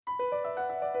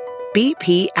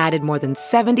BP added more than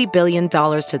 $70 billion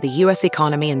to the U.S.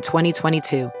 economy in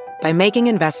 2022 by making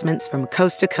investments from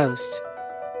coast to coast.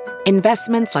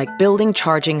 Investments like building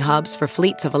charging hubs for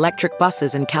fleets of electric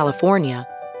buses in California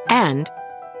and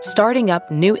starting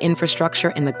up new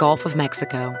infrastructure in the Gulf of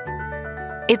Mexico.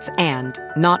 It's and,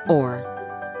 not or.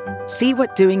 See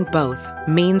what doing both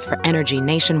means for energy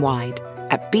nationwide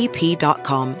at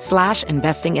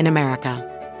bp.com/investing in America.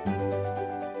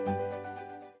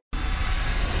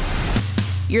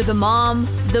 You're the mom,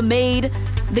 the maid,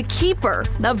 the keeper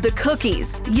of the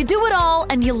cookies. You do it all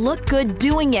and you look good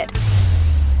doing it.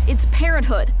 It's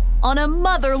parenthood on a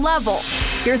mother level.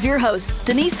 Here's your host,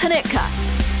 Denise Hanitka.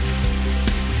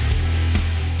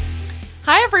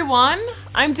 Hi, everyone.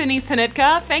 I'm Denise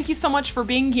Hanitka. Thank you so much for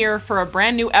being here for a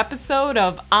brand new episode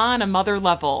of On a Mother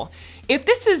Level. If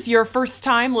this is your first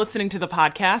time listening to the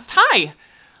podcast, hi.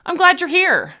 I'm glad you're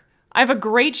here. I have a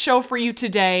great show for you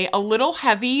today, a little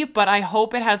heavy, but I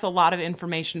hope it has a lot of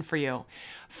information for you.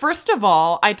 First of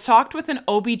all, I talked with an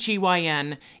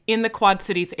OBGYN in the Quad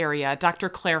Cities area, Dr.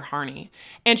 Claire Harney,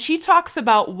 and she talks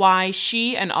about why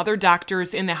she and other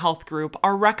doctors in the health group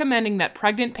are recommending that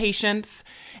pregnant patients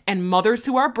and mothers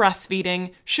who are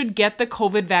breastfeeding should get the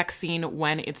COVID vaccine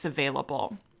when it's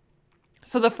available.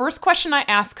 So the first question I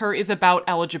ask her is about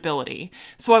eligibility.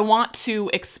 So I want to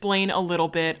explain a little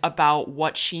bit about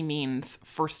what she means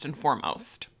first and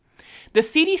foremost. The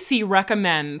CDC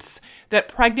recommends that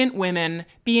pregnant women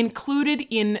be included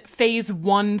in phase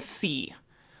 1C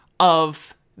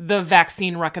of the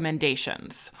vaccine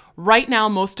recommendations. Right now,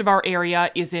 most of our area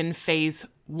is in phase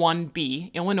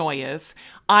 1B, Illinois is.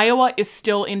 Iowa is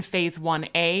still in phase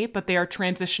 1A, but they are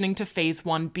transitioning to phase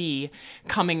 1B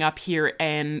coming up here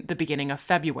in the beginning of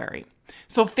February.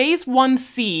 So phase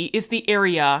 1C is the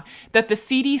area that the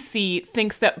CDC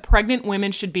thinks that pregnant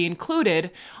women should be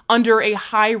included under a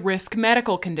high-risk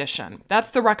medical condition. That's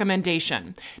the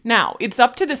recommendation. Now, it's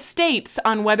up to the states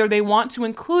on whether they want to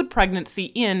include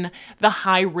pregnancy in the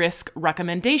high-risk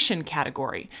recommendation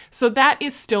category. So that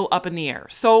is still up in the air.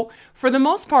 So for the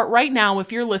most part, right now,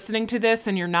 if you're listening to this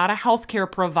and you're not a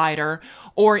healthcare provider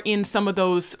or in some of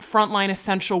those frontline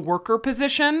essential worker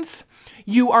positions,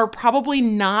 you are probably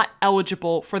not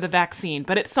eligible for the vaccine,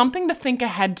 but it's something to think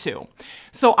ahead to.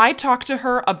 So I talked to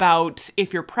her about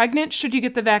if you're pregnant, should you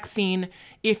get the vaccine?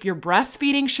 If you're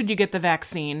breastfeeding, should you get the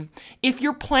vaccine? If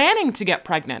you're planning to get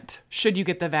pregnant, should you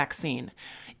get the vaccine?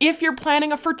 If you're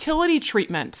planning a fertility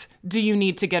treatment, do you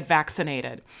need to get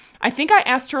vaccinated? I think I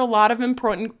asked her a lot of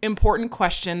important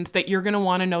questions that you're going to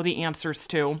want to know the answers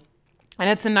to. And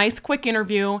it's a nice, quick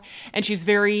interview, and she's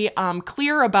very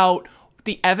clear about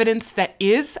the evidence that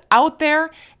is out there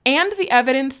and the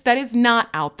evidence that is not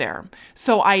out there.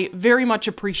 So I very much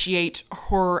appreciate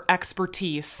her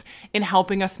expertise in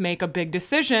helping us make a big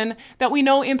decision that we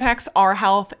know impacts our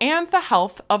health and the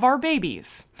health of our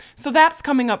babies. So that's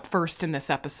coming up first in this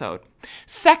episode.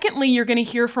 Secondly, you're going to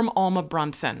hear from Alma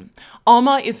Brunson.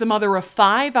 Alma is the mother of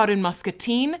 5 out in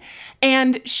Muscatine,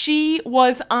 and she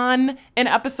was on an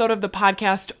episode of the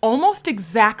podcast almost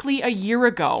exactly a year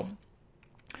ago.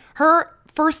 Her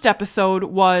first episode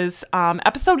was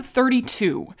episode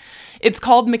 32. It's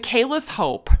called Michaela's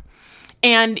Hope,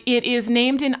 and it is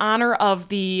named in honor of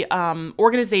the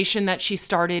organization that she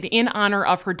started in honor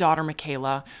of her daughter,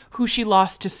 Michaela, who she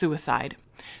lost to suicide.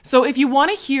 So if you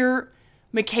want to hear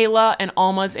Michaela and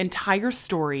Alma's entire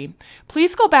story,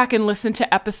 please go back and listen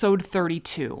to episode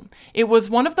 32. It was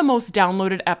one of the most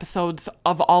downloaded episodes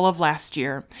of all of last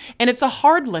year, and it's a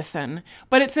hard listen,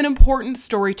 but it's an important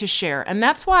story to share, and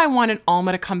that's why I wanted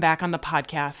Alma to come back on the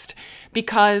podcast,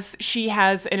 because she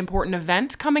has an important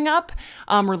event coming up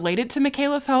related to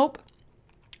Michaela's Hope,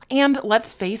 and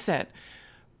let's face it,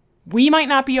 we might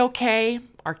not be okay,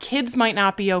 our kids might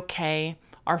not be okay,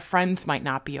 our friends might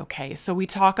not be okay. So we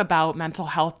talk about mental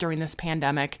health during this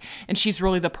pandemic, and she's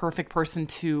really the perfect person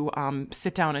to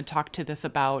sit down and talk to this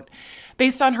about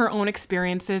based on her own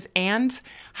experiences and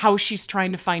how she's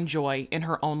trying to find joy in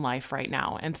her own life right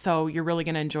now. And so you're really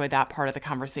going to enjoy that part of the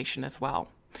conversation as well.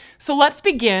 So let's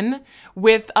begin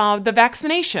with the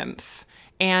vaccinations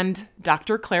and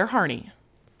Dr. Claire Harney.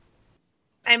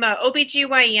 I'm a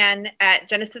OBGYN at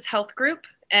Genesis Health Group,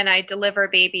 and I deliver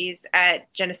babies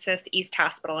at Genesis East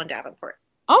Hospital in Davenport.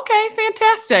 Okay,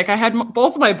 fantastic. I had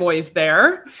both my boys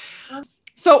there.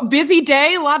 So busy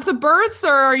day, lots of births,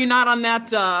 or are you not on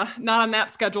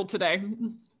that schedule today?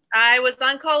 I was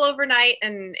on call overnight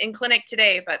and in clinic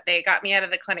today, but they got me out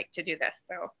of the clinic to do this.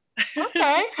 So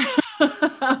Okay.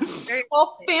 Very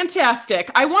Well,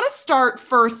 fantastic. I want to start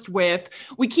first with,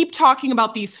 we keep talking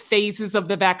about these phases of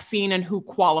the vaccine and who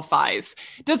qualifies.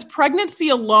 Does pregnancy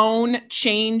alone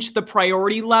change the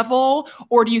priority level,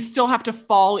 or do you still have to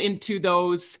fall into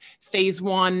those phase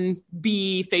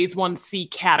 1B, phase 1C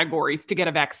categories to get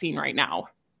a vaccine right now?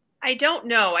 I don't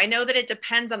know. I know that it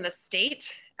depends on the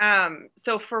state.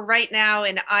 So for right now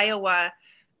in Iowa,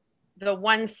 the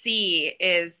 1C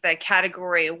is the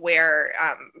category where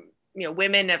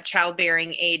women of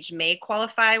childbearing age may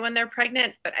qualify when they're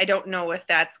pregnant, but I don't know if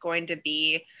that's going to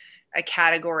be a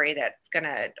category that's going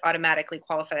to automatically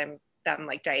qualify them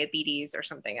like diabetes or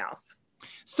something else.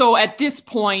 So at this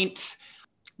point,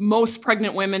 most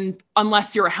pregnant women,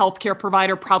 unless you're a healthcare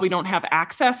provider, probably don't have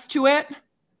access to it.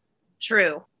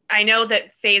 True. I know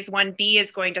that phase 1B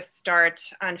is going to start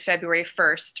on February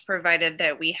 1st, provided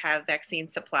that we have vaccine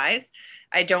supplies.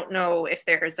 I don't know if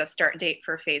there's a start date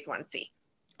for phase 1C.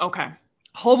 Okay.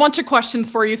 Whole bunch of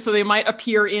questions for you, so they might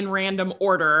appear in random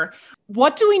order.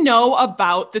 What do we know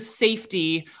about the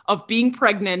safety of being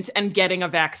pregnant and getting a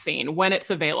vaccine when it's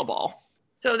available?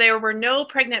 So there were no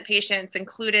pregnant patients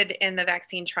included in the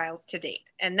vaccine trials to date.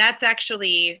 And that's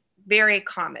actually very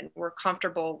common. We're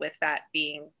comfortable with that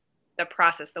being the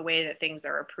process, the way that things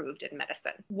are approved in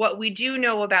medicine. What we do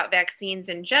know about vaccines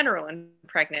in general in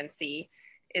pregnancy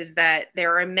is that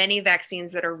there are many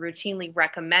vaccines that are routinely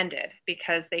recommended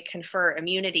because they confer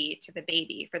immunity to the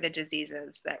baby for the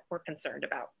diseases that we're concerned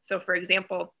about. So for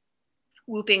example,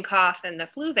 whooping cough and the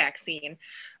flu vaccine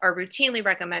are routinely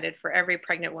recommended for every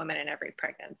pregnant woman in every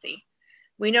pregnancy.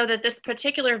 We know that this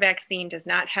particular vaccine does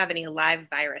not have any live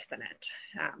virus in it.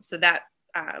 So that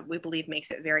we believe makes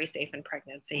it very safe in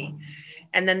pregnancy.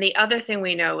 And then the other thing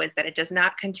we know is that it does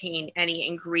not contain any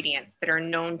ingredients that are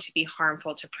known to be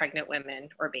harmful to pregnant women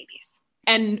or babies.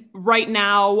 And right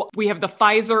now we have the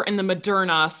Pfizer and the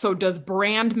Moderna. So does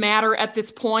brand matter at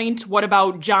this point? What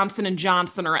about Johnson &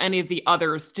 Johnson or any of the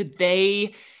others? Did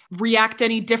they react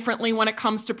any differently when it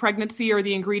comes to pregnancy or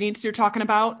the ingredients you're talking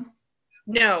about?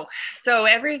 No. So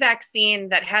every vaccine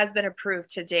that has been approved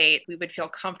to date, we would feel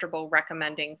comfortable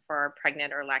recommending for our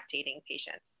pregnant or lactating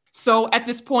patients. So at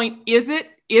this point, is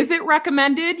it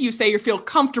recommended? You say you feel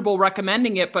comfortable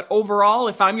recommending it, but overall,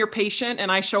 if I'm your patient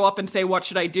and I show up and say, what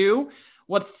should I do?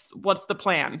 What's the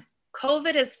plan?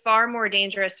 COVID is far more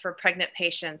dangerous for pregnant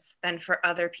patients than for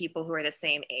other people who are the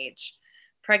same age.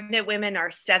 Pregnant women are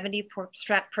 70%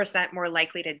 more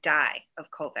likely to die of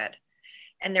COVID,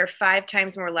 and they're 5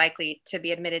 times more likely to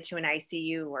be admitted to an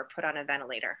ICU or put on a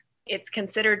ventilator. It's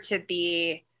considered to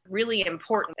be really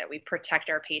important that we protect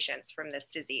our patients from this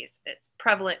disease. It's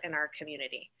prevalent in our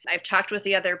community. I've talked with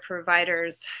the other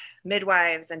providers,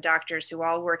 midwives, and doctors who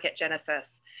all work at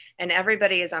Genesis, and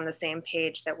everybody is on the same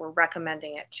page that we're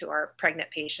recommending it to our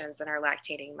pregnant patients and our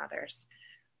lactating mothers.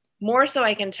 More so,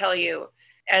 I can tell you,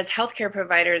 as healthcare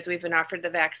providers, we've been offered the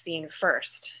vaccine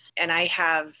first. And I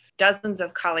have dozens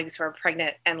of colleagues who are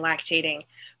pregnant and lactating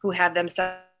who have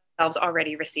themselves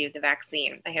already received the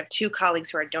vaccine. I have 2 colleagues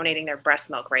who are donating their breast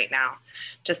milk right now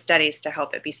to studies to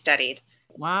help it be studied.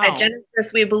 Wow. At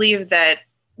Genesis, we believe that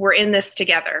we're in this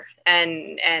together,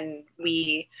 and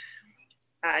we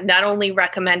not only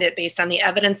recommend it based on the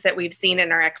evidence that we've seen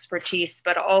in our expertise,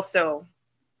 but also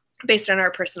based on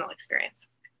our personal experience.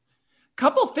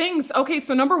 Couple things. Okay,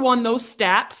 so number one, those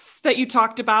stats that you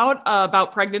talked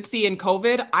about pregnancy and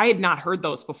COVID, I had not heard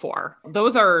those before.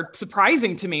 Those are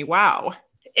surprising to me. Wow.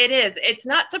 It is. It's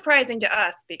not surprising to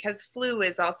us because flu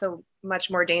is also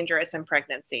much more dangerous in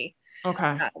pregnancy.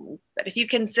 Okay. But if you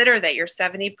consider that you're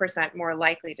 70% more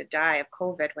likely to die of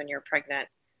COVID when you're pregnant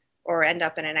or end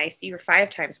up in an ICU, you're 5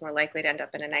 times more likely to end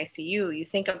up in an ICU, you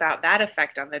think about that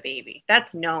effect on the baby.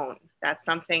 That's known. That's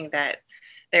something that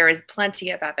there is plenty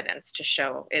of evidence to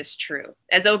show is true.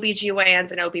 As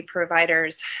OBGYNs and OB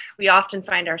providers, we often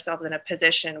find ourselves in a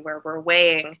position where we're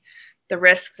weighing the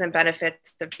risks and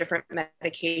benefits of different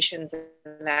medications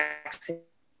and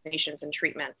vaccinations and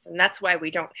treatments. And that's why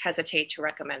we don't hesitate to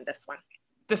recommend this one.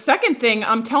 The second thing,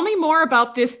 tell me more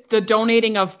about the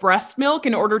donating of breast milk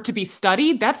in order to be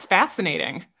studied. That's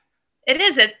fascinating. It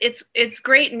is. It's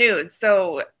great news.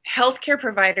 So healthcare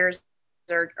providers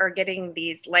are getting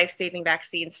these life-saving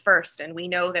vaccines first. And we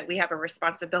know that we have a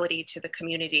responsibility to the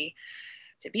community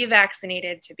to be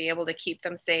vaccinated, to be able to keep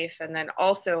them safe. And then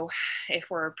also, if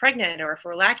we're pregnant or if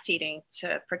we're lactating,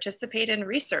 to participate in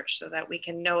research so that we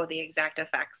can know the exact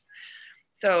effects.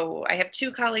 So I have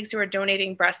 2 colleagues who are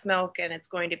donating breast milk, and it's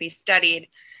going to be studied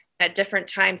at different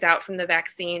times out from the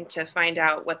vaccine to find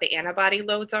out what the antibody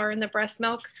loads are in the breast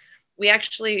milk. We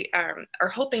actually are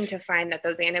hoping to find that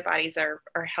those antibodies are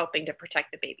helping to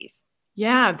protect the babies.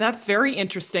 Yeah, that's very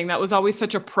interesting. That was always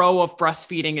such a pro of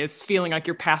breastfeeding, is feeling like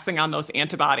you're passing on those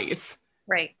antibodies.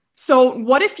 Right. So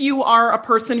what if you are a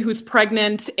person who's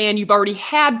pregnant and you've already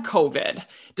had COVID?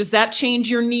 Does that change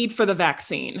your need for the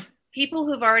vaccine? People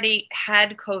who've already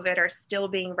had COVID are still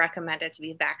being recommended to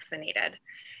be vaccinated.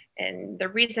 And the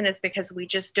reason is because we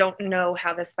just don't know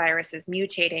how this virus is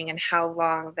mutating and how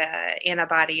long the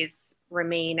antibodies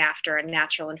remain after a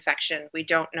natural infection. We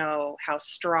don't know how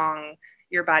strong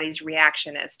your body's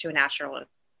reaction is to a natural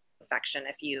infection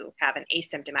if you have an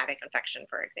asymptomatic infection,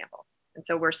 for example. And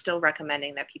so we're still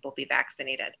recommending that people be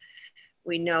vaccinated.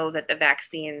 We know that the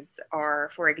vaccines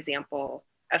are, for example,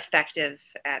 effective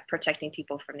at protecting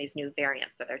people from these new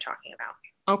variants that they're talking about.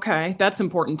 Okay, that's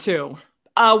important too.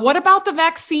 What about the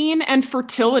vaccine and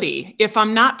fertility? If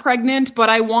I'm not pregnant, but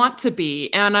I want to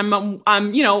be, and I'm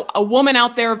a woman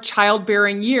out there of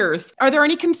childbearing years, are there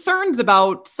any concerns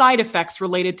about side effects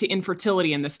related to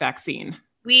infertility in this vaccine?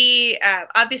 We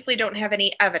obviously don't have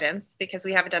any evidence because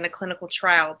we haven't done a clinical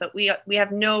trial, but we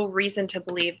have no reason to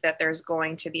believe that there's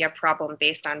going to be a problem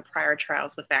based on prior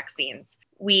trials with vaccines.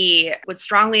 We would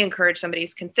strongly encourage somebody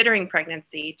who's considering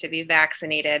pregnancy to be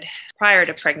vaccinated prior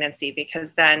to pregnancy,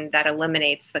 because then that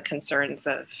eliminates the concerns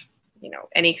of,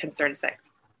 any concerns that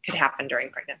could happen during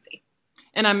pregnancy.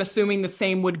 And I'm assuming the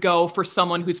same would go for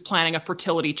someone who's planning a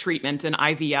fertility treatment, an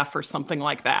IVF or something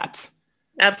like that.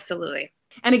 Absolutely.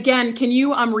 And again, can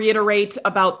you reiterate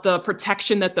about the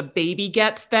protection that the baby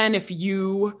gets then if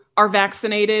you are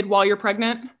vaccinated while you're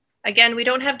pregnant? Again, we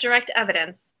don't have direct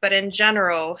evidence, but in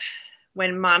general,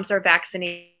 when moms are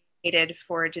vaccinated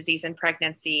for disease in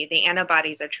pregnancy, the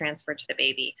antibodies are transferred to the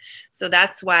baby. So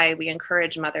that's why we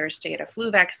encourage mothers to get a flu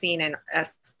vaccine and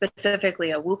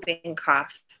specifically a whooping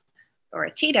cough or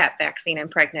a Tdap vaccine in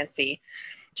pregnancy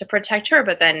to protect her,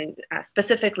 but then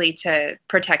specifically to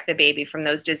protect the baby from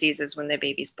those diseases when the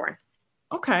baby's born.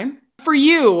 Okay. For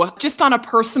you, just on a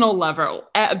personal level,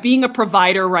 being a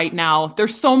provider right now,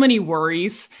 there's so many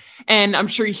worries, and I'm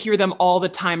sure you hear them all the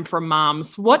time from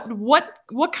moms. What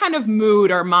kind of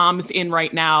mood are moms in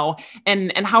right now,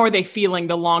 and how are they feeling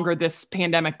the longer this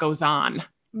pandemic goes on?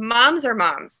 Moms are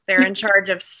moms. They're in charge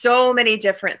of so many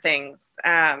different things.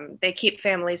 They keep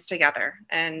families together,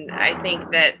 and I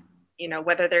think that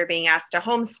whether they're being asked to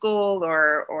homeschool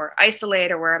or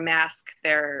isolate or wear a mask,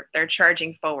 they're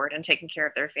charging forward and taking care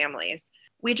of their families.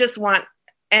 We just want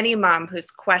any mom who's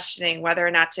questioning whether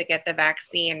or not to get the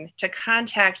vaccine to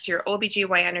contact your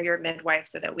OBGYN or your midwife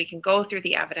so that we can go through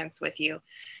the evidence with you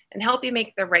and help you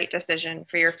make the right decision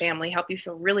for your family, help you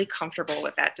feel really comfortable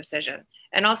with that decision,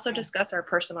 and also discuss our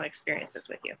personal experiences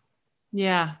with you.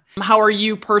 Yeah. How are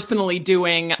you personally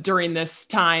doing during this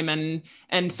time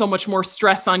and so much more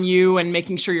stress on you and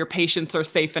making sure your patients are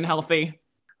safe and healthy?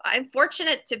 I'm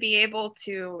fortunate to be able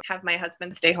to have my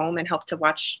husband stay home and help to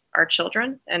watch our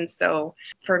children. And so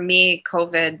for me,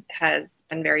 COVID has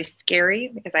been very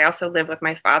scary because I also live with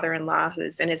my father-in-law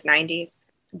who's in his 90s,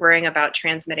 worrying about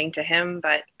transmitting to him.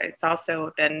 But it's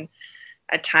also been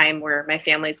a time where my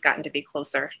family's gotten to be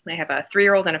closer. I have a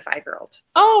 3-year-old and a 5-year-old.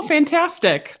 So oh,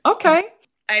 fantastic. Okay.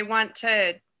 I want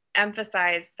to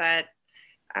emphasize that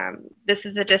this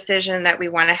is a decision that we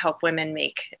want to help women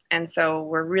make. And so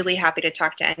we're really happy to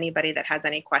talk to anybody that has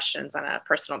any questions on a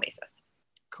personal basis.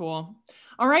 Cool.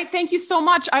 All right. Thank you so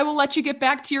much. I will let you get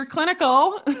back to your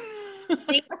clinical.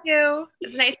 Thank you.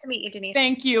 It's nice to meet you, Denise.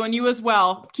 Thank you. And you as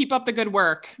well. Keep up the good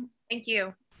work. Thank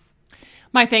you.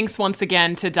 My thanks once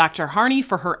again to Dr. Harney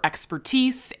for her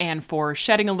expertise and for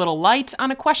shedding a little light on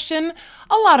a question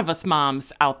a lot of us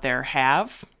moms out there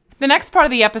have. The next part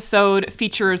of the episode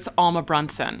features Alma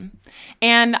Brunson.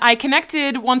 And I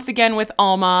connected once again with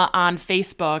Alma on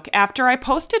Facebook after I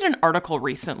posted an article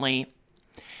recently.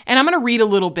 And I'm going to read a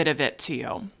little bit of it to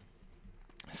you.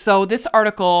 So this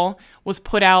article was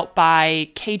put out by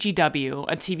KGW,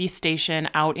 a TV station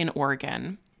out in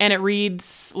Oregon. And it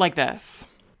reads like this.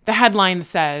 The headline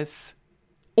says,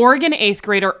 Oregon 8th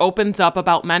grader opens up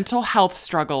about mental health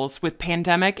struggles with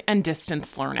pandemic and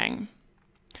distance learning.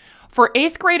 For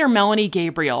 8th grader Melanie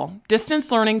Gabriel,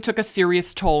 distance learning took a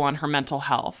serious toll on her mental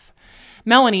health.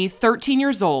 Melanie, 13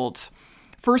 years old,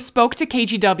 first spoke to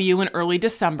KGW in early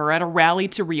December at a rally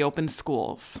to reopen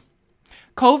schools.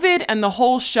 COVID and the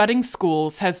whole shutting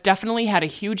schools has definitely had a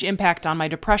huge impact on my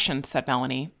depression, said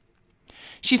Melanie.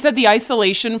 She said the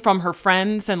isolation from her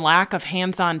friends and lack of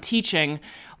hands-on teaching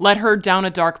led her down a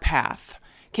dark path.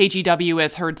 KGW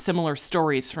has heard similar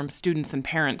stories from students and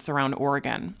parents around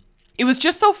Oregon. It was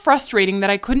just so frustrating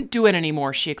that I couldn't do it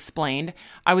anymore, she explained.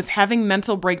 I was having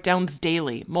mental breakdowns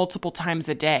daily, multiple times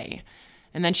a day.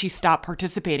 And then she stopped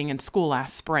participating in school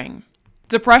last spring.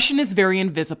 Depression is very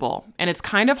invisible, and it's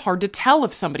kind of hard to tell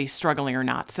if somebody's struggling or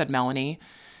not, said Melanie.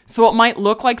 So it might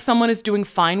look like someone is doing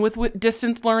fine with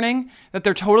distance learning, that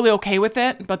they're totally okay with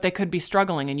it, but they could be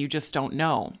struggling and you just don't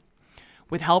know.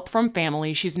 With help from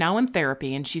family, she's now in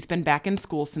therapy and she's been back in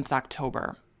school since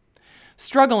October.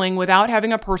 Struggling without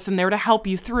having a person there to help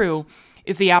you through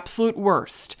is the absolute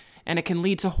worst, and it can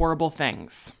lead to horrible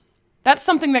things. That's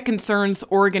something that concerns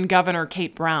Oregon Governor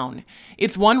Kate Brown.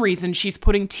 It's one reason she's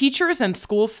putting teachers and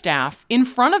school staff in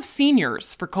front of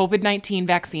seniors for COVID-19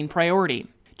 vaccine priority.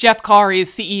 Jeff Carr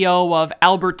is CEO of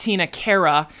Albertina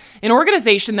Cara, an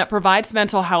organization that provides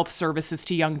mental health services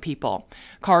to young people.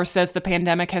 Carr says the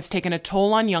pandemic has taken a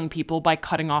toll on young people by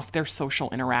cutting off their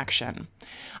social interaction.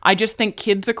 I just think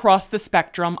kids across the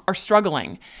spectrum are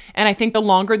struggling, and I think the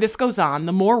longer this goes on,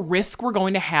 the more risk we're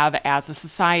going to have as a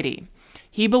society.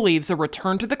 He believes a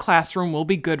return to the classroom will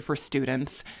be good for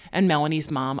students, and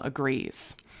Melanie's mom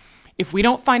agrees. If we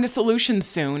don't find a solution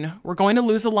soon, we're going to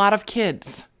lose a lot of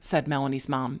kids, said Melanie's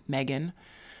mom, Megan.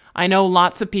 I know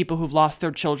lots of people who've lost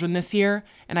their children this year,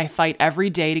 and I fight every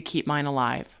day to keep mine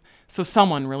alive. So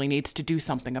someone really needs to do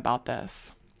something about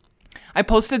this. I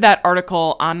posted that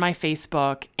article on my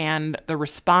Facebook, and the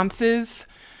responses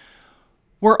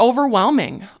were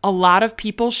overwhelming. A lot of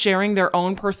people sharing their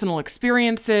own personal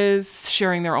experiences,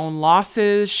 sharing their own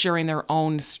losses, sharing their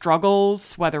own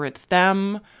struggles, whether it's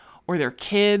them or their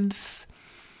kids.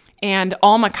 And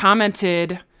Alma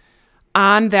commented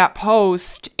on that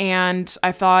post, and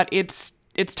I thought it's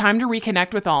time to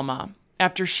reconnect with Alma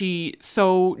after she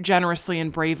so generously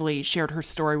and bravely shared her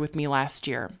story with me last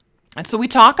year. And so we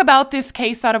talk about this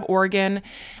case out of Oregon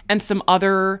and some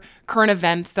other current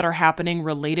events that are happening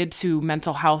related to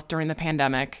mental health during the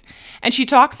pandemic. And she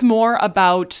talks more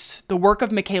about the work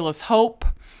of Michaela's Hope,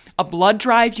 a blood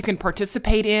drive you can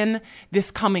participate in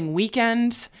this coming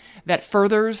weekend that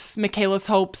furthers Michaela's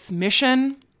Hope's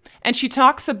mission. And she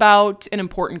talks about an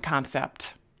important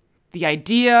concept, the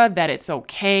idea that it's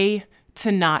okay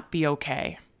to not be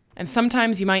okay. And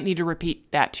sometimes you might need to repeat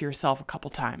that to yourself a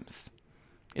couple times.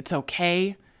 It's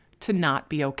okay to not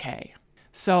be okay.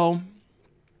 So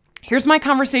here's my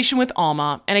conversation with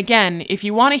Alma. And again, if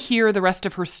you want to hear the rest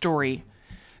of her story,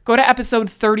 go to episode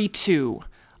 32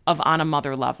 of On a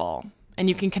Mother Level. And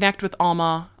you can connect with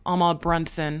Alma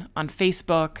Brunson, on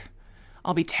Facebook.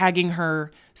 I'll be tagging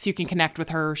her so you can connect with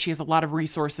her. She has a lot of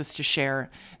resources to share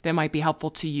that might be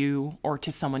helpful to you or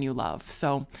to someone you love.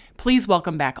 So please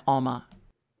welcome back Alma.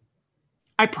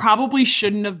 I probably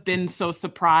shouldn't have been so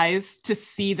surprised to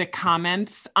see the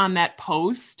comments on that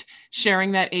post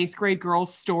sharing that 8th grade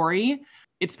girl's story.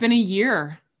 It's been a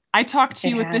year. I talked to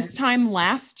you at this time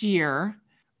last year.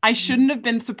 I shouldn't have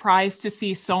been surprised to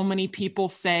see so many people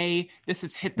say this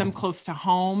has hit them close to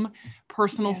home.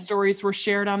 Personal stories were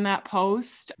shared on that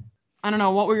post. I don't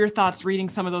know. What were your thoughts reading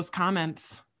some of those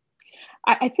comments?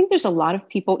 I think there's a lot of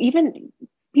people, even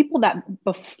people that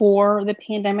before the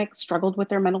pandemic struggled with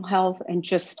their mental health and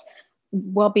just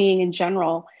well-being in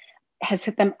general has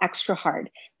hit them extra hard.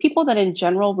 People that in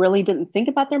general really didn't think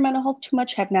about their mental health too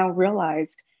much have now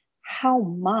realized how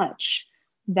much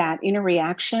that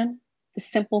interaction, the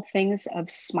simple things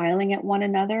of smiling at one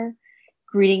another,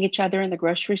 greeting each other in the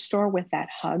grocery store with that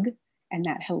hug and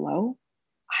that hello.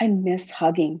 I miss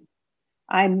hugging.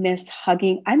 I miss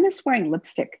wearing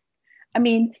lipstick. I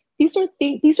mean,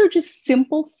 these are just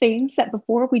simple things that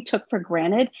before we took for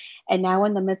granted. And now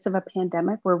in the midst of a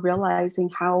pandemic, we're realizing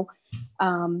how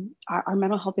our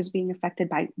mental health is being affected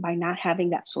by not having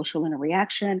that social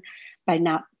interaction, by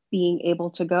not being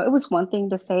able to go. It was one thing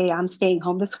to say, I'm staying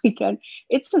home this weekend.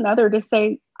 It's another to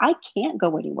say, I can't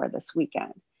go anywhere this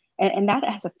weekend. And that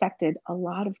has affected a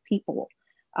lot of people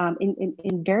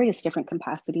in various different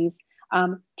capacities.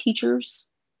 Teachers,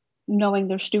 knowing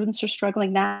their students are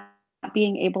struggling, not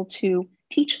being able to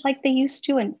teach like they used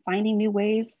to and finding new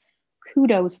ways.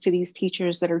 Kudos to these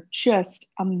teachers that are just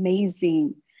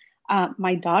amazing.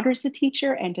 My daughter's a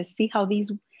teacher, and to see how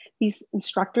these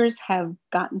instructors have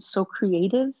gotten so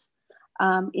creative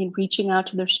in reaching out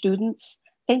to their students.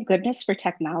 Thank goodness for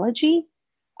technology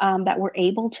that we're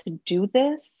able to do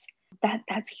this.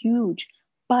 That's huge,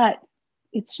 but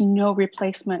it's no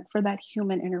replacement for that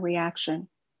human interaction.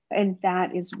 And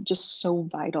that is just so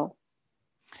vital.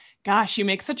 Gosh, you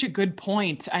make such a good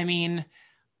point. I mean,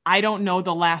 I don't know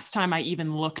the last time I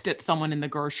even looked at someone in the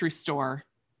grocery store.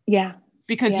 Yeah.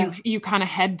 Because you kind of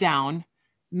head down,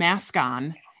 mask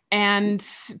on, and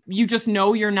you just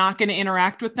know you're not going to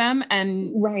interact with them.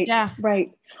 And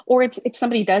right. Or if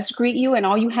somebody does greet you and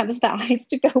all you have is the eyes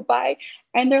to go by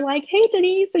and they're like, hey,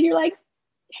 Denise. And you're like,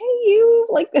 hey, you,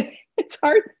 like, It's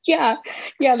hard. Yeah.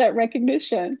 Yeah. That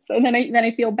recognition. So then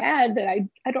I feel bad that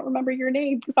I don't remember your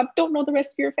name because I don't know the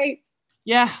rest of your face.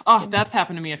 Yeah. Oh, that's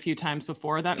happened to me a few times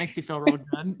before. That makes you feel real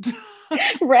good.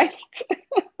 Right.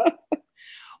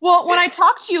 Well, when I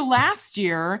talked to you last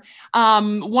year,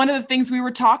 one of the things we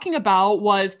were talking about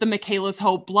was the Michaela's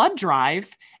Hope blood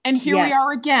drive. And here we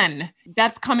are again.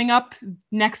 That's coming up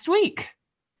next week.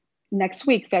 Next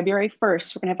week, February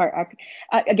 1st, we're going to have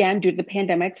our, again, due to the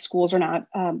pandemic, schools are not,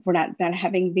 we're not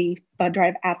having the blood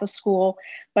drive at the school,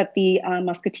 but the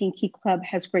Muscatine Key Club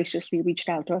has graciously reached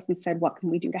out to us and said, what can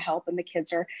we do to help? And the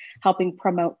kids are helping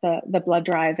promote the blood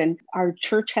drive. And our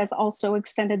church has also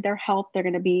extended their help. They're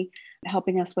going to be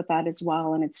helping us with that as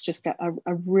well. And it's just a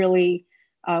really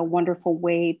wonderful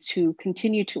way to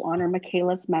continue to honor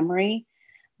Michaela's memory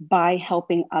by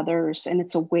helping others. And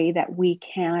it's a way that we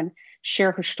can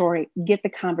share her story, get the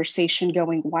conversation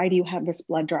going. Why do you have this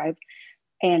blood drive?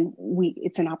 And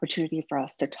it's an opportunity for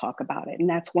us to talk about it. And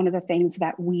that's one of the things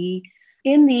that we,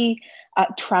 in the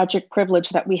tragic privilege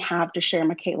that we have to share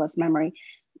Michaela's memory,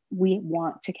 we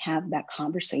want to have that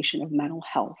conversation of mental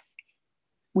health.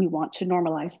 We want to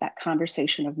normalize that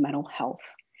conversation of mental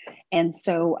health. And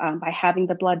so by having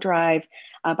the blood drive,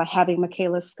 by having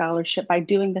Michaela's scholarship, by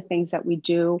doing the things that we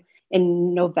do,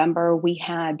 in November, we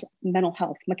had mental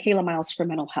health, Michaela Miles for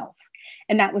Mental Health.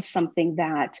 And that was something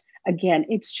that, again,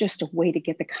 it's just a way to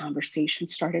get the conversation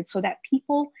started so that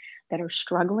people that are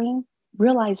struggling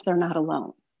realize they're not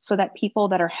alone. So that people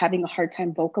that are having a hard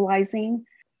time vocalizing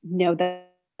know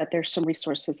that there's some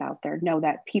resources out there, know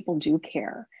that people do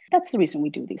care. That's the reason we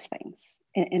do these things.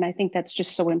 And I think that's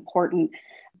just so important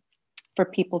for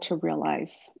people to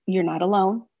realize you're not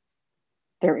alone.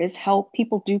 There is help.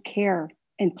 People do care.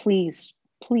 And please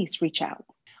reach out.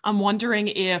 I'm wondering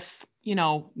if,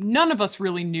 none of us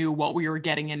really knew what we were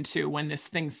getting into when this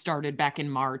thing started back in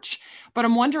March. But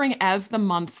I'm wondering, as the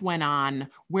months went on,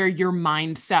 where your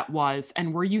mindset was,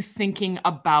 and were you thinking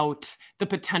about the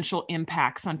potential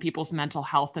impacts on people's mental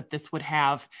health that this would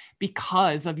have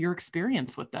because of your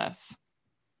experience with this?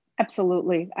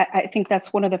 Absolutely. I think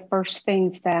that's one of the first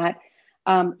things that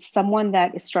someone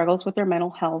that struggles with their mental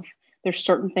health, there's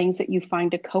certain things that you find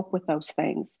to cope with those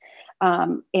things.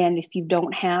 And if you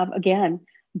don't have, again,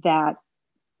 that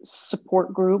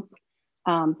support group,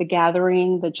 the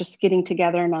gathering, the just getting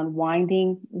together and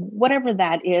unwinding, whatever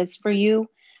that is for you,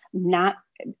 not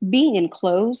being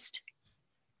enclosed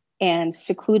and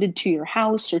secluded to your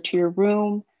house or to your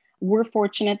room. We're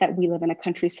fortunate that we live in a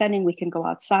country setting. We can go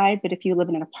outside, but if you live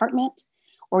in an apartment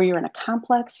or you're in a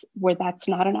complex where that's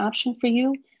not an option for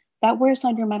you, that wears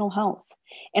on your mental health.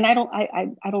 And I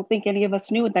don't think any of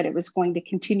us knew that it was going to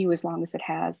continue as long as it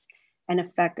has and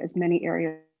affect as many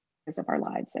areas of our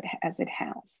lives as it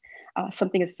has.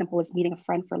 Something as simple as meeting a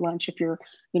friend for lunch. If you're,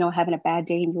 having a bad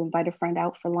day and you invite a friend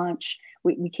out for lunch,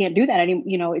 we can't do that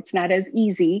anymore. It's not as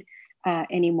easy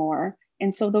anymore.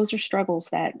 And so those are struggles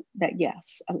that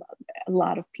yes, a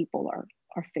lot of people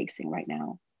are facing right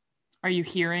now. Are you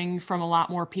hearing from a lot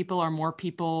more people? Are more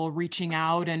people reaching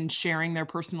out and sharing their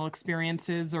personal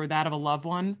experiences or that of a loved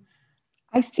one?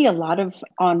 I see a lot of,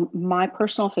 on my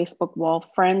personal Facebook wall,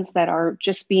 friends that are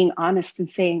just being honest and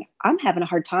saying, I'm having a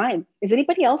hard time. Is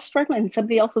anybody else struggling? And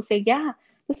somebody else will say, yeah,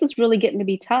 this is really getting to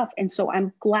be tough. And so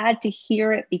I'm glad to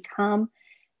hear it become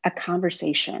a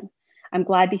conversation. I'm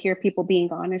glad to hear people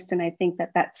being honest. And I think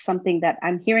that that's something that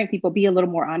I'm hearing people be a little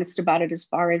more honest about it, as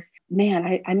far as,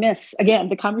 man, I miss, again,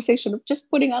 the conversation of just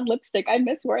putting on lipstick. I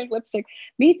miss wearing lipstick.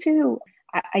 Me too.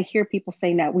 I hear people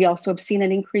saying that. We also have seen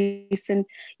an increase in,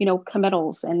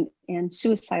 committals and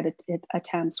suicide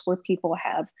attempts, where people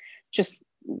have just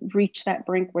reached that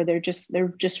brink where they're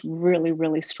just really,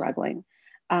 really struggling.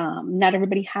 Not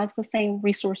everybody has the same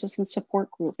resources and support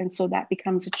group. And so that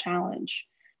becomes a challenge.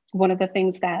 One of the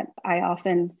things that I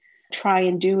often try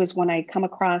and do is when I come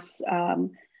across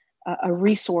a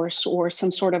resource or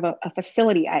some sort of a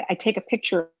facility, I take a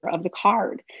picture of the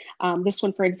card. This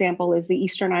one, for example, is the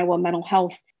Eastern Iowa Mental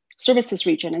Health Services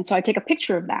Region. And so I take a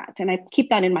picture of that and I keep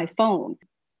that in my phone.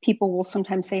 People will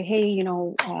sometimes say, hey,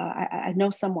 I know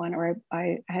someone, or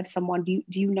I have someone, do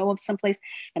you know of someplace?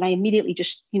 And I immediately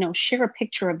just, share a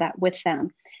picture of that with them.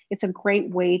 It's a great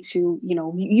way to,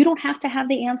 you don't have to have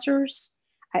the answers.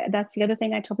 That's the other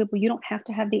thing I tell people, you don't have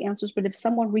to have the answers, but if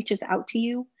someone reaches out to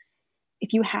you,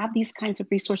 if you have these kinds of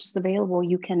resources available,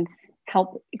 you can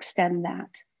help extend that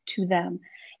to them.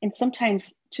 And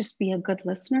sometimes just be a good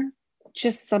listener.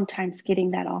 Just sometimes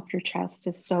getting that off your chest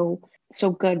is so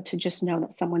good, to just know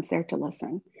that someone's there to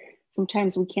listen.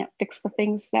 Sometimes we can't fix the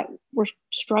things that we're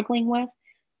struggling with,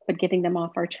 but getting them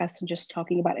off our chest and just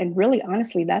talking about it. And really,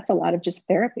 honestly, that's a lot of just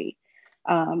therapy.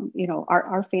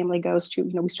 Our family goes to,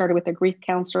 we started with a grief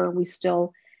counselor. We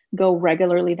still go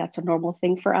regularly. That's a normal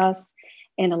thing for us.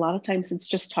 And a lot of times it's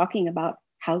just talking about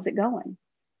how's it going?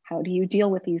 How do you deal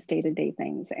with these day-to-day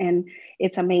things? And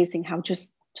it's amazing how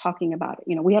just talking about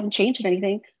it, we haven't changed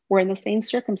anything. We're in the same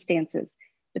circumstances,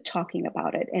 but talking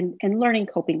about it and learning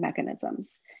coping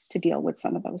mechanisms to deal with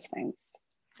some of those things.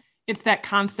 It's that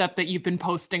concept that you've been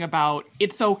posting about.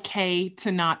 It's okay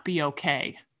to not be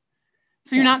okay.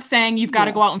 So you're not saying you've got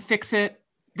to go out and fix it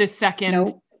this second.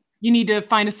 Nope. You need to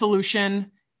find a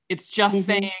solution. It's just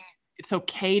saying it's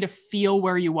okay to feel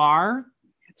where you are.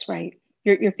 That's right.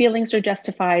 Your feelings are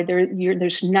justified.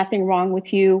 There's nothing wrong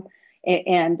with you.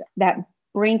 And that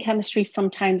brain chemistry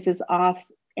sometimes is off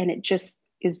and it just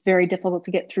is very difficult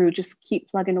to get through. Just keep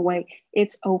plugging away.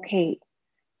 It's okay.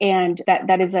 And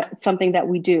that is something that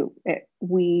we do.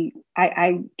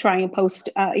 I try and post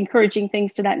encouraging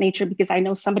things to that nature because I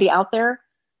know somebody out there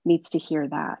needs to hear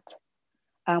that.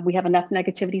 We have enough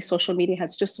negativity. Social media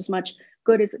has just as much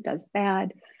good as it does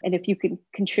bad. And if you can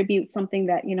contribute something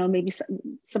that, maybe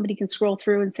somebody can scroll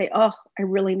through and say, oh, I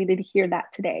really needed to hear that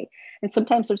today. And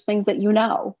sometimes there's things that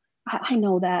I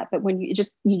know that, but when you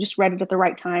just read it at the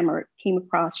right time or it came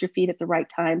across your feed at the right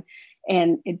time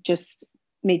and it just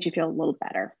made you feel a little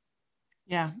better.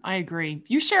 Yeah, I agree.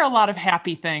 You share a lot of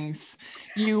happy things.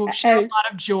 You share a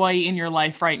lot of joy in your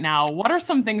life right now. What are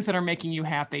some things that are making you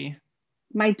happy?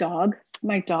 My dog,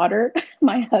 my daughter,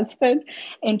 my husband,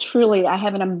 and truly I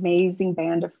have an amazing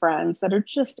band of friends that are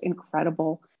just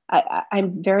incredible.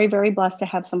 I'm very, very blessed to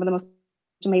have some of the most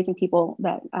amazing people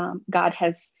that God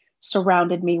has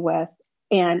surrounded me with.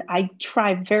 And I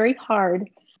try very hard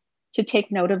to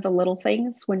take note of the little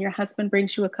things. When your husband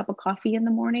brings you a cup of coffee in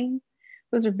the morning,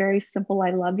 those are very simple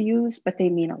I love yous, but they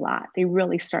mean a lot. They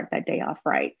really start that day off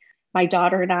right. My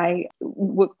daughter and I,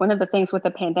 one of the things with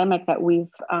the pandemic that we've,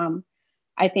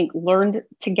 I think, learned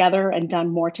together and done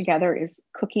more together is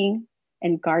cooking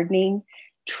and gardening,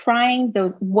 trying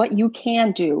those, what you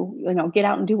can do, get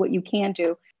out and do what you can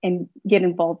do and get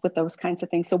involved with those kinds of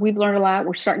things. So we've learned a lot.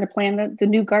 We're starting to plan the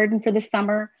new garden for the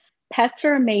summer. Pets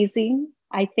are amazing.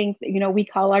 I think, we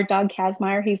call our dog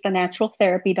Kazmaier. He's the natural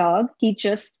therapy dog. He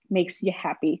just makes you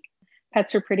happy.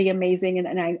 Pets are pretty amazing.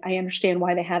 And I understand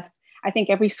why I think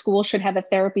every school should have a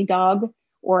therapy dog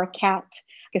or a cat,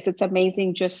 because it's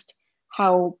amazing just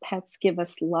how pets give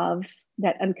us love,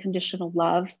 that unconditional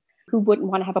love. Who wouldn't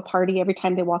want to have a party every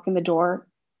time they walk in the door?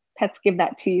 Pets give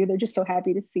that to you. They're just so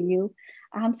happy to see you.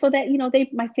 So that,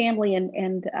 my family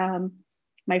and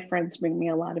my friends bring me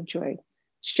a lot of joy.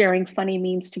 Sharing funny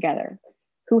memes together.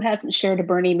 Who hasn't shared a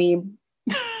Bernie meme?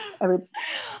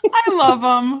 I love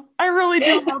them. I really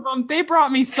do love them. They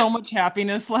brought me so much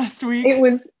happiness last week.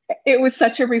 It was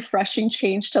such a refreshing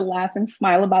change to laugh and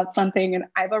smile about something. And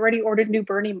I've already ordered new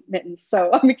Bernie mittens,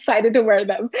 so I'm excited to wear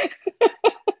them.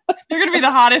 They're going to be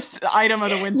the hottest item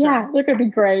of the winter. Yeah, they're going to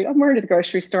be great. I'm wearing at the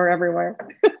grocery store everywhere.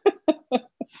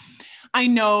 I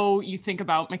know you think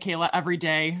about Michaela every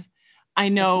day. I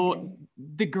know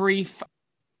the grief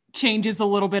changes a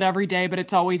little bit every day, but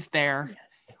it's always there.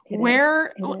 Yes,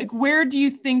 where do you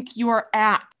think you are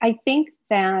at? I think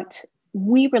that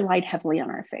we relied heavily on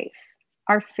our faith.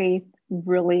 Our faith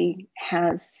really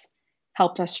has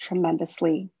helped us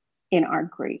tremendously in our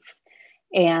grief.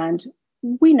 And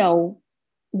we know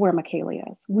where Michaela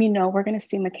is. We know we're going to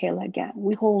see Michaela again.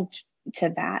 We hold to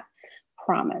that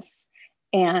promise.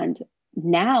 And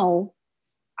now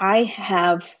I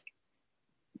have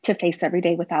to face every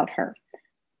day without her.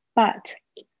 But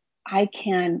I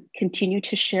can continue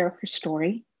to share her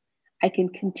story. I can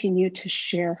continue to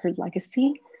share her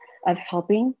legacy of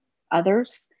helping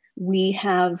others. We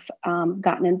have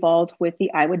gotten involved with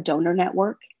the Iowa Donor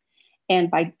Network.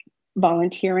 And by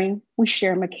volunteering, we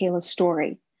share Michaela's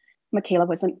story. Michaela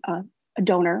was a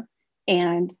donor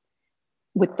and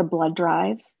with the blood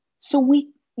drive. So we,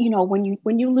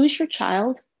 when you lose your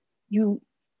child, you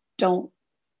don't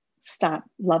stop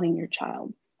loving your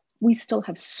child. We still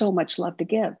have so much love to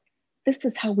give. This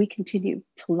is how we continue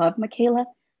to love Michaela,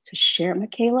 to share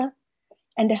Michaela,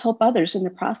 and to help others in the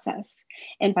process.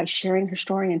 And by sharing her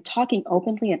story and talking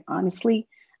openly and honestly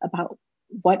about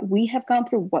what we have gone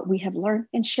through, what we have learned,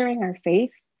 and sharing our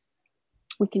faith,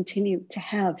 we continue to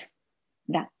have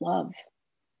that love,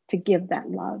 to give that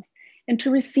love, and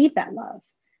to receive that love.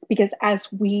 Because as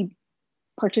we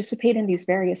participate in these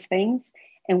various things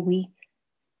and we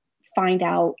find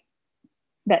out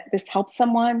that this helped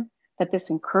someone, that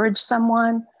this encouraged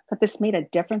someone, that this made a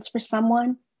difference for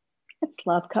someone, it's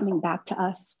love coming back to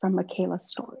us from Michaela's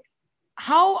story.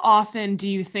 How often do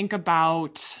you think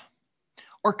about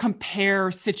or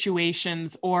compare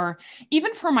situations, or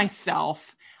even for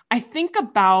myself, I think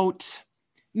about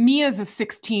me as a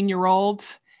 16-year-old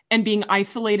and being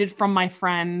isolated from my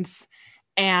friends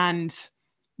and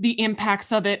the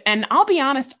impacts of it. And I'll be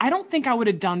honest, I don't think I would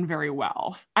have done very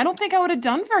well.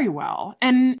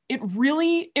 And it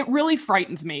really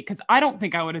frightens me because I don't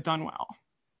think I would have done well.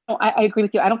 Oh, I agree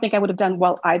with you. I don't think I would have done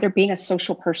well either. Being a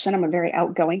social person, I'm a very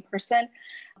outgoing person.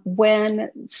 When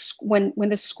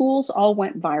the schools all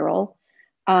went viral,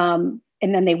 and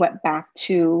then they went back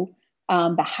to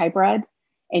the hybrid,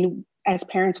 and as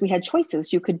parents, we had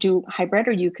choices. You could do hybrid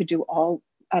or you could do all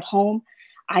at home.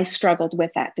 I struggled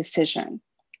with that decision.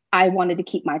 I wanted to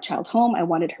keep my child home. I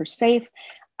wanted her safe.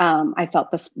 I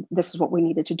felt this is what we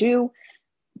needed to do.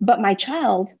 But my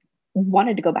child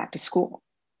wanted to go back to school.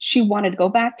 She wanted to go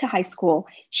back to high school.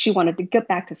 She wanted to get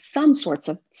back to some sort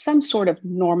of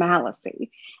normalcy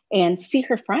and see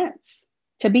her friends,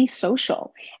 to be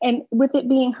social. And with it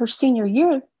being her senior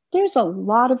year, there's a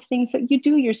lot of things that you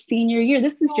do your senior year.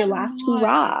 This is your last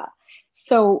hurrah.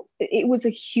 So it was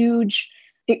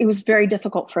it was very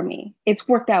difficult for me. It's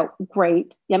worked out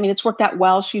great. I mean, it's worked out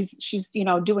well. She's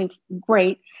doing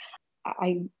great.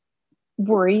 I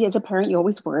worry as a parent, you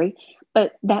always worry,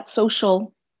 but that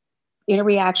social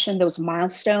interaction, those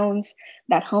milestones,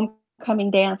 that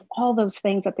homecoming dance, all those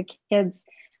things that the kids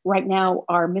right now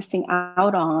are missing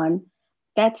out on,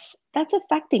 that's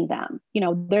affecting them.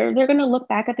 They're going to look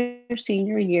back at their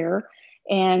senior year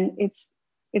and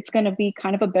it's going to be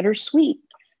kind of a bittersweet.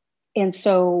 And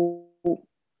so,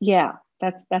 yeah,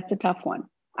 that's a tough one.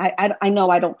 I know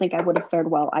I don't think I would have fared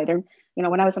well either.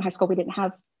 When I was in high school, we didn't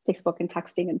have Facebook and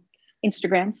texting and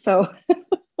Instagram. So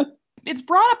it's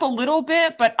brought up a little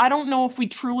bit, but I don't know if we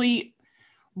truly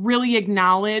really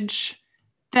acknowledge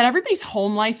that everybody's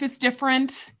home life is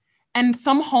different and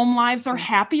some home lives are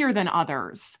happier than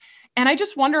others. And I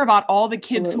just wonder about all the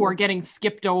kids who are getting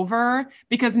skipped over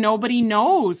because nobody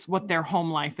knows what their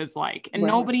home life is like. And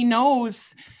nobody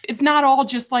knows. It's not all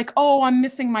just like, oh, I'm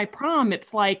missing my prom.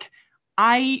 It's like,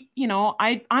 I'm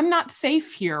not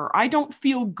safe here. I don't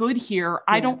feel good here.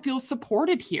 I don't feel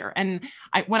supported here. And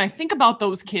when I think about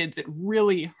those kids, it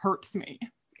really hurts me.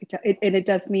 It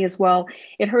does me as well.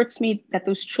 It hurts me that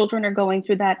those children are going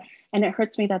through that. And it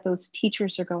hurts me that those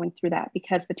teachers are going through that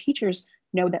because the teachers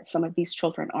know that some of these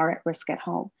children are at risk at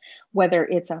home, whether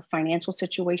it's a financial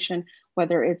situation,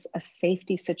 whether it's a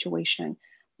safety situation.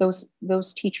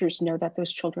 Those teachers know that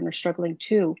those children are struggling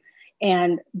too.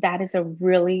 And that is a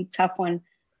really tough one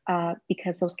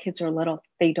because those kids are little.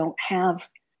 They don't have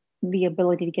the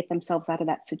ability to get themselves out of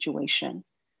that situation.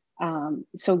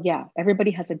 So yeah,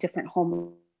 everybody has a different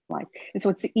home life. And so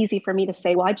it's easy for me to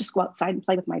say, well, I just go outside and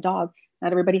play with my dog.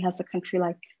 Not everybody has a country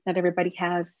life. Not everybody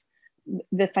has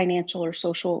the financial or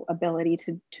social ability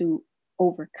to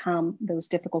overcome those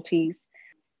difficulties.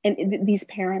 And these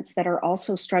parents that are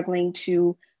also struggling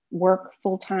to work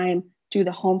full-time, do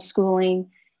the homeschooling,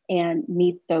 and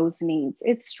meet those needs.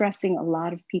 It's stressing a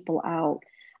lot of people out.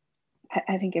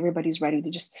 I think everybody's ready to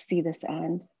just see this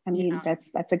end. I mean,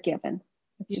 that's a given.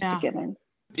 It's just a given.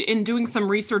 In doing some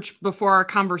research before our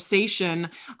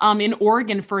conversation, in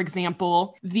Oregon, for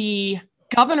example, the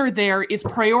governor there is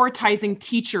prioritizing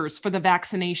teachers for the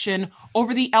vaccination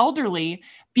over the elderly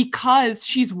because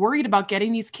she's worried about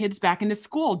getting these kids back into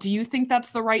school. Do you think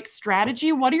that's the right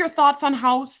strategy? What are your thoughts on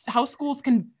how schools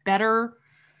can better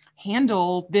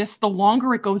handle this the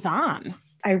longer it goes on?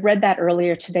 I read that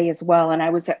earlier today as well. And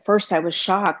at first I was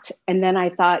shocked. And then I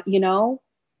thought,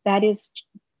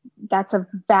 that's a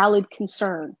valid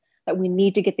concern that we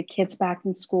need to get the kids back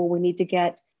in school. We need to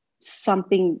get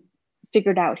something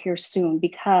figured out here soon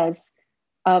because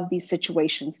of these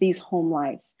situations, these home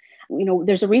lives.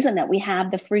 There's a reason that we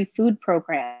have the free food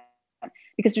program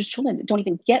because there's children that don't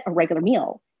even get a regular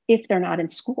meal if they're not in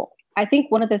school. I think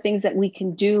one of the things that we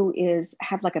can do is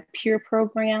have like a peer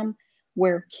program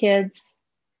where kids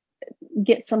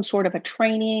get some sort of a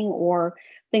training or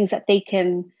things that they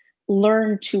can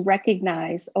learn to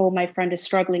recognize, oh, my friend is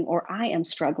struggling or I am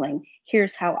struggling.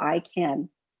 Here's how I can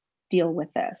deal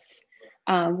with this.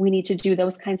 We need to do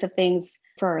those kinds of things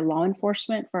for our law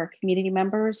enforcement, for our community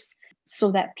members,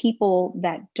 so that people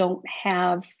that don't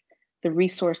have the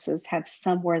resources have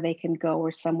somewhere they can go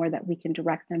or somewhere that we can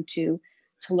direct them to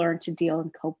learn to deal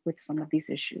and cope with some of these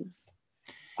issues.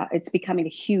 It's becoming a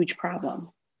huge problem.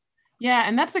 Yeah,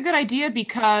 and that's a good idea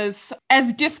because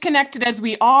as disconnected as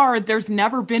we are, there's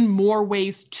never been more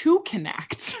ways to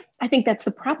connect. I think that's the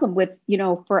problem with,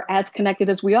 for as connected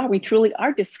as we are, we truly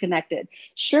are disconnected.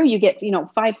 Sure, you get,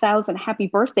 5,000 happy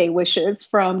birthday wishes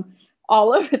from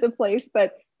all over the place,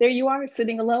 but there you are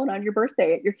sitting alone on your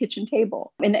birthday at your kitchen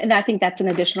table. And I think that's an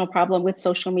additional problem with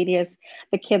social media is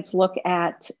the kids look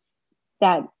at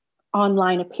that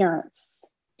online appearance,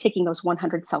 taking those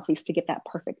 100 selfies to get that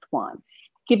perfect one,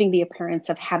 giving the appearance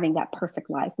of having that perfect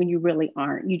life when you really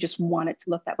aren't. You just want it to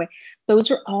look that way.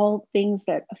 Those are all things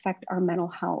that affect our mental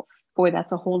health. Boy,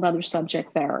 that's a whole nother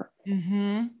subject there.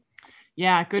 Mm-hmm.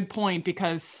 Yeah, good point,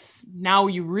 because now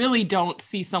you really don't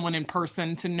see someone in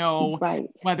person to know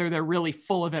whether they're really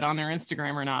full of it on their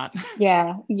Instagram or not.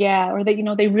 Yeah. Or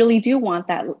that, they really do want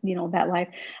that, that life.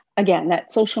 Again,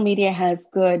 that social media has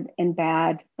good and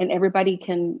bad, and everybody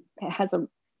has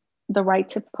the right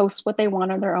to post what they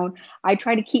want on their own. I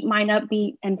try to keep mine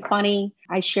upbeat and funny.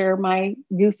 I share my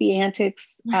goofy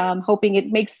antics, hoping it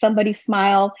makes somebody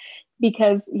smile,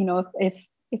 because,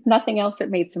 if nothing else, it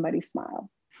made somebody smile.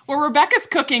 Well, Rebecca's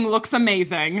cooking looks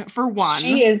amazing, for one.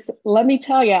 She is, let me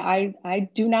tell you, I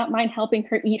do not mind helping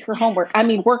her eat her homework.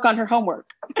 Work on her homework.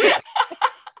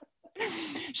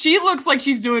 She looks like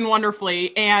she's doing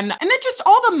wonderfully. And then just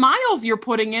all the miles you're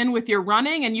putting in with your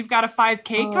running, and you've got a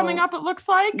 5K coming up, it looks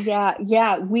like.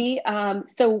 Yeah. We,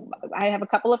 so I have a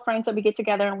couple of friends that we get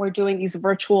together, and we're doing these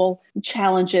virtual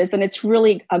challenges, and it's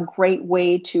really a great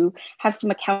way to have some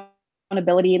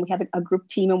accountability. And we have a group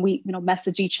team, and we,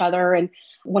 message each other. And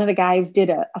one of the guys did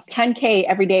a 10K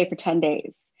every day for 10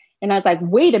 days. And I was like,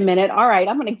 wait a minute. All right,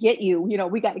 I'm going to get you,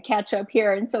 we got to catch up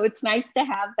here. And so it's nice to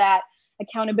have that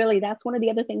accountability. That's one of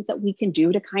the other things that we can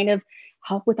do to kind of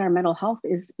help with our mental health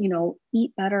is,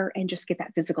 eat better and just get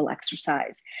that physical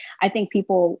exercise. I think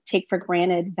people take for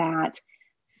granted that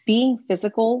being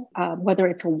physical, whether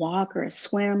it's a walk or a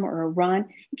swim or a run,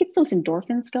 it gets those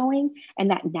endorphins going, and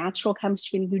that natural comes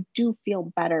to you, and you do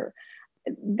feel better.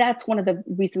 That's one of the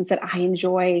reasons that I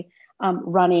enjoy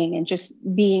running and just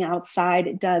being outside.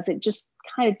 It just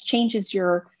kind of changes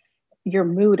your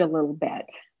mood a little bit.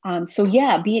 So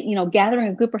yeah, gathering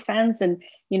a group of friends, and,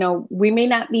 we may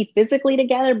not be physically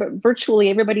together, but virtually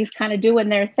everybody's kind of doing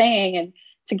their thing. And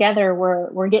together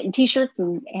we're getting t-shirts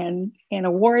and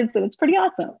awards, and it's pretty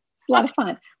awesome. It's a lot of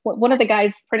fun. One of the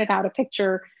guys printed out a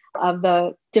picture of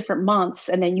the different months,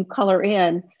 and then you color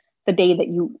in the day that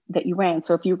you ran.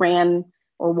 So if you ran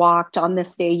or walked on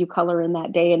this day, you color in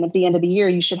that day. And at the end of the year,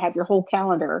 you should have your whole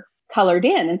calendar colored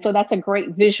in. And so that's a great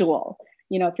visual.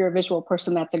 If you're a visual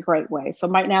person, that's a great way. So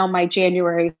right now, my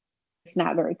January is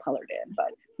not very colored in,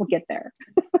 but we'll get there.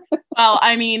 Well,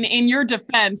 in your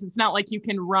defense, it's not like you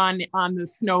can run on the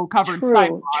snow-covered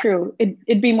sidewalk. True.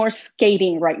 It'd be more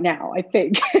skating right now, I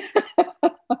think.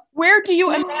 Where do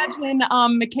you imagine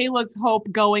Michaela's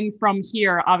Hope going from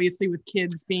here? Obviously, with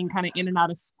kids being kind of in and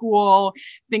out of school,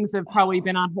 things have probably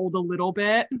been on hold a little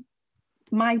bit.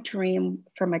 My dream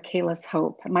for Michaela's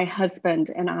Hope, my husband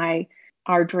and I,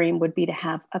 our dream would be to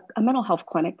have a mental health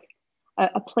clinic,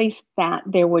 a place that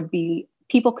there would be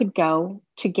people could go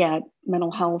to get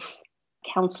mental health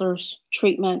counselors,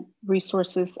 treatment,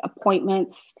 resources,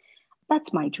 appointments.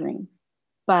 That's my dream.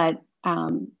 But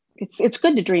it's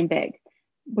good to dream big.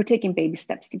 We're taking baby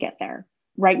steps to get there.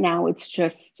 Right now, it's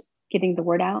just getting the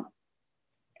word out,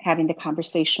 having the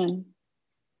conversation,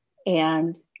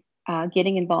 and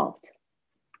getting involved.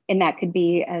 And that could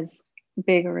be as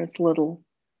big or as little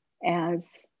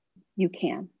as you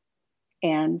can.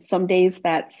 And some days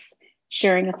that's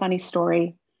sharing a funny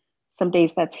story. Some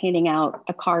days that's handing out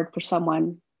a card for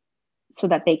someone so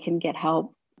that they can get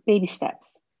help. Baby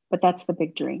steps, but that's the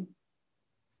big dream.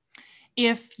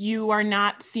 If you are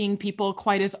not seeing people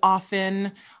quite as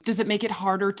often, does it make it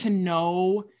harder to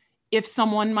know if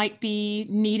someone might be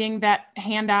needing that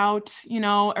handout,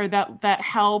 or that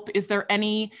help? Is there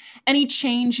any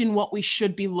change in what we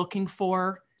should be looking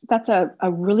for? That's a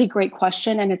really great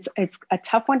question. And it's a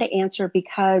tough one to answer,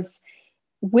 because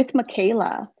with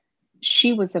Michaela,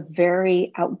 she was a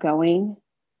very outgoing,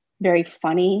 very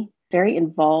funny, very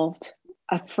involved,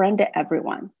 a friend to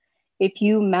everyone. If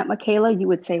you met Michaela, you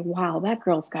would say, wow, that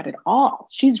girl's got it all.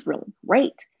 She's really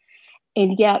great.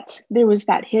 And yet there was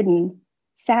that hidden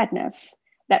sadness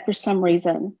that for some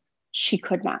reason she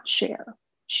could not share.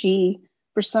 She,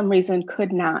 for some reason,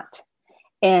 could not.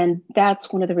 And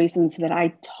that's one of the reasons that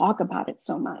I talk about it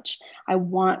so much. I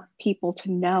want people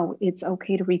to know it's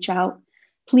okay to reach out.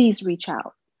 Please reach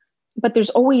out. But there's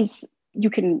always,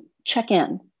 you can check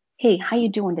in. Hey, how you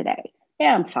doing today?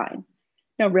 Yeah, I'm fine.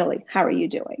 No, really, how are you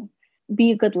doing?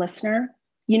 Be a good listener.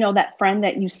 That friend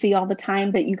that you see all the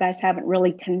time that you guys haven't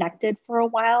really connected for a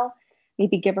while,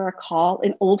 maybe give her a call,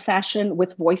 an old-fashioned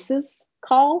with voices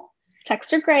call.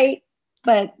 Texts are great,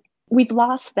 but we've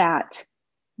lost that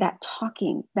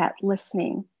talking, that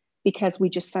listening, because we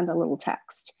just send a little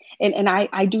text. And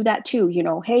I do that too.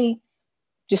 Hey,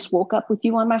 just woke up with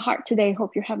you on my heart today.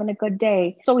 Hope you're having a good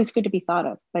day. It's always good to be thought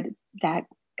of, but that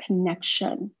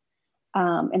connection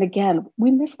And again,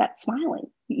 we miss that smiling.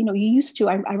 You know, you used to,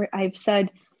 I've said,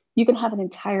 you can have an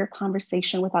entire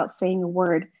conversation without saying a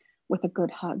word with a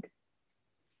good hug.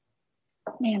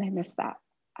 Man, I miss that.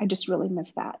 I just really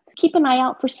miss that. Keep an eye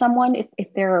out for someone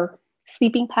if their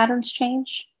sleeping patterns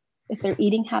change, if their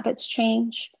eating habits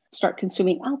change, start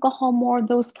consuming alcohol more,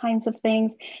 those kinds of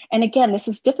things. And again, this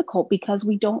is difficult because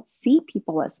we don't see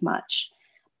people as much.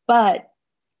 But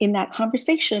in that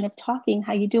conversation of talking,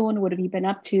 how you doing? What have you been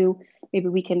up to? Maybe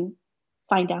we can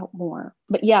find out more.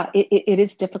 But yeah, it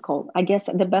is difficult. I guess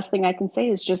the best thing I can say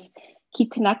is just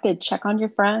keep connected, check on your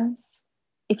friends.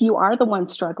 If you are the one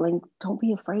struggling, don't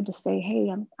be afraid to say, hey,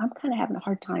 I'm kind of having a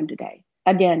hard time today.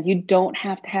 Again, you don't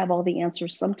have to have all the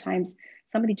answers. Sometimes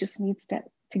somebody just needs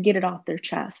to get it off their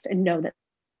chest and know that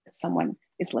someone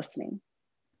is listening.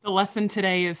 The lesson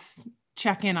today is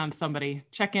check in on somebody.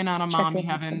 Check in on a mom you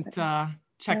haven't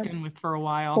checked in with for a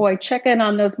while. Boy, check in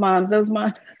on those moms.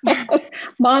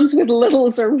 Moms with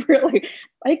littles are really,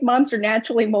 I think moms are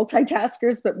naturally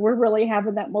multitaskers, but we're really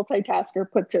having that multitasker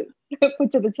put to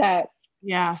the test.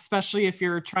 Yeah, especially if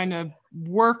you're trying to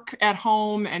work at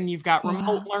home and you've got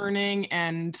remote learning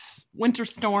and winter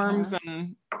storms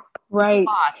and right.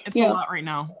 It's a lot right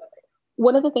now.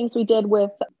 One of the things we did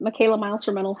with Michaela Miles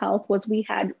for Mental Health was we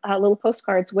had little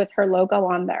postcards with her logo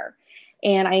on there.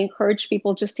 And I encourage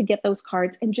people just to get those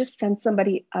cards and just send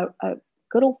somebody a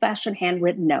good old fashioned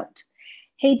handwritten note.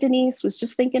 Hey, Denise, was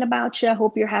just thinking about you. I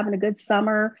hope you're having a good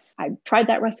summer. I tried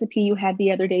that recipe you had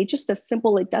the other day. Just a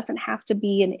simple, it doesn't have to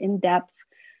be an in-depth,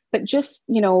 but just,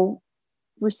 you know,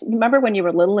 remember when you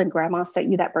were little and grandma sent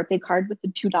you that birthday card with the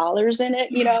 $2 in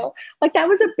it, you know, like that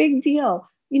was a big deal.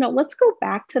 You know, let's go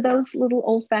back to those little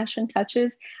old fashioned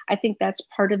touches. I think that's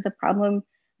part of the problem,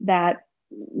 that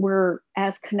we're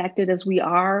as connected as we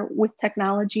are with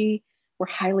technology. We're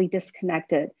highly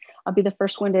disconnected. I'll be the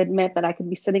first one to admit that I could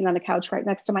be sitting on the couch right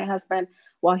next to my husband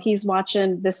while he's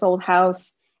watching This Old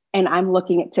House and I'm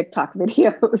looking at TikTok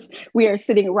videos. We are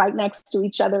sitting right next to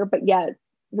each other, but yet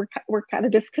we're kind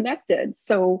of disconnected.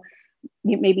 So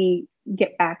you maybe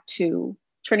get back to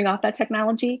turning off that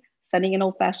technology, sending an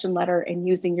old-fashioned letter, and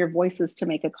using your voices to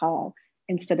make a call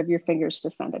instead of your fingers to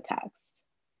send a text.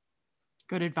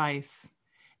 Good advice.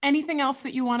 Anything else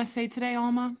that you want to say today,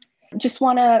 Alma? Just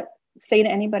want to say to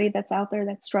anybody that's out there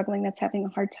that's struggling, that's having a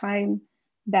hard time,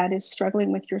 that is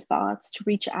struggling with your thoughts, to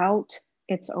reach out.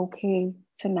 It's okay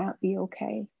to not be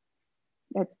okay.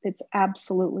 It's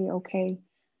absolutely okay.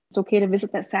 It's okay to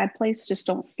visit that sad place. Just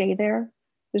don't stay there.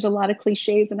 There's a lot of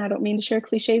cliches, and I don't mean to share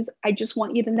cliches. I just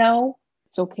want you to know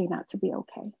it's okay not to be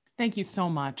okay. Thank you so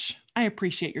much. I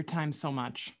appreciate your time so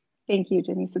much. Thank you,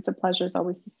 Denise. It's a pleasure as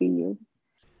always to see you.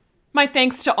 My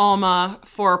thanks to Alma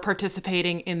for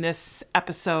participating in this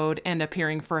episode and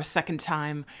appearing for a second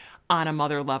time on A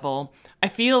Mother Level. I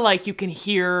feel like you can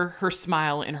hear her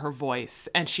smile in her voice,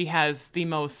 and she has the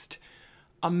most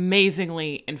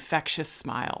amazingly infectious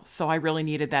smile. So I really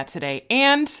needed that today.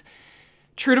 And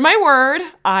true to my word,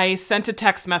 I sent a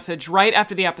text message right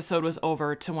after the episode was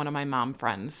over to one of my mom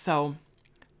friends. So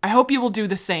I hope you will do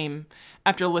the same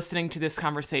after listening to this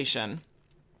conversation.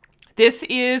 This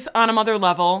is On a Mother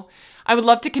Level. I would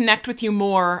love to connect with you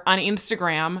more on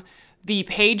Instagram. The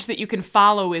page that you can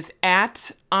follow is at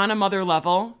On a Mother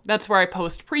Level. That's where I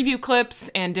post preview clips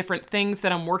and different things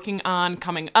that I'm working on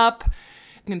coming up.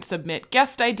 You can submit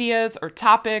guest ideas or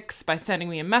topics by sending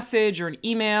me a message or an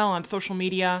email on social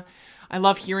media. I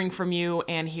love hearing from you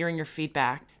and hearing your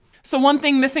feedback. So one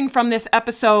thing missing from this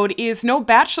episode is no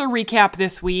Bachelor recap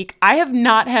this week. I have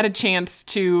not had a chance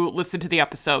to listen to the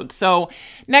episode. So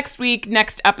next week,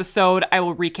 next episode, I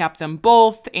will recap them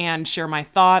both and share my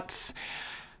thoughts.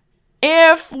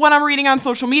 If what I'm reading on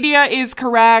social media is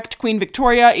correct, Queen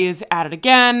Victoria is at it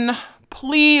again.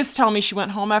 Please tell me she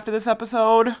went home after this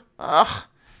episode. Ugh,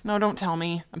 no, don't tell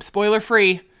me. I'm spoiler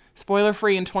free. Spoiler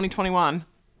free in 2021.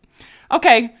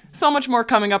 Okay, so much more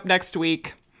coming up next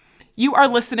week. You are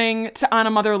listening to On a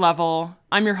Mother Level.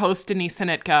 I'm your host, Denise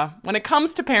Hanitka. When it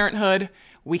comes to parenthood,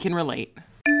 we can relate.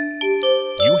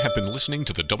 You have been listening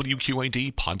to the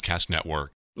WQAD Podcast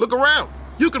Network. Look around.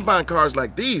 You can find cars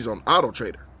like these on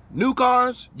AutoTrader. New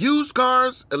cars, used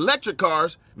cars, electric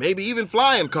cars, maybe even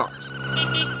flying cars.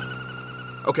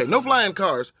 Okay, no flying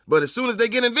cars, but as soon as they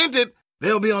get invented,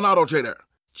 they'll be on AutoTrader.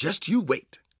 Just you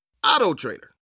wait. AutoTrader.